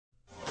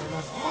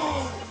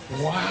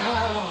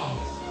Wow.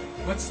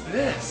 What's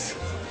this?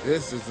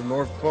 This is the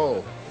North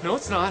Pole. No,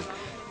 it's not.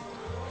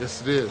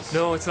 Yes, it is.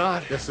 No, it's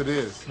not. Yes, it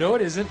is. No,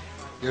 it isn't.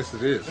 Yes,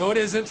 it is. No, it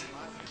isn't.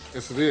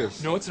 Yes, it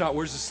is. No, it's not.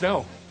 Where's the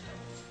snow?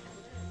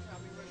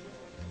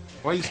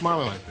 Why are you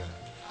smiling like that?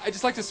 I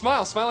just like to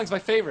smile. Smiling's my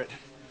favorite.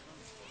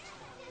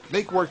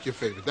 Make work your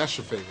favorite. That's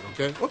your favorite,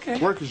 okay? Okay.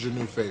 Work is your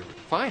new favorite.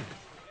 Fine.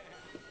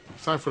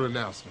 It's time for the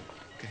announcement.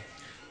 Okay.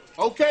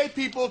 Okay,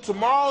 people,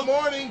 tomorrow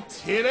morning,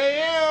 10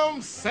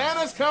 a.m.,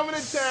 Santa's coming to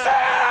town.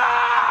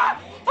 Santa!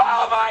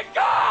 Oh, my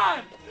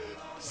God!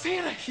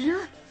 Santa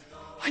here?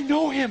 I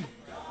know him.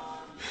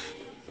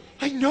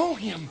 I know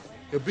him.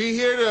 He'll be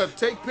here to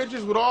take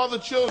pictures with all the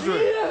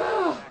children.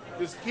 Yeah.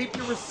 Just keep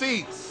your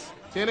receipts.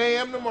 10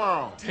 a.m.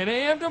 tomorrow. 10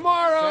 a.m.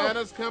 tomorrow.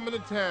 Santa's coming to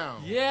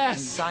town. Yes.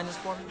 Can you sign this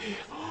for me?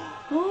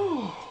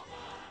 Oh,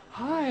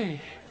 hi.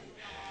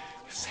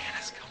 Santa.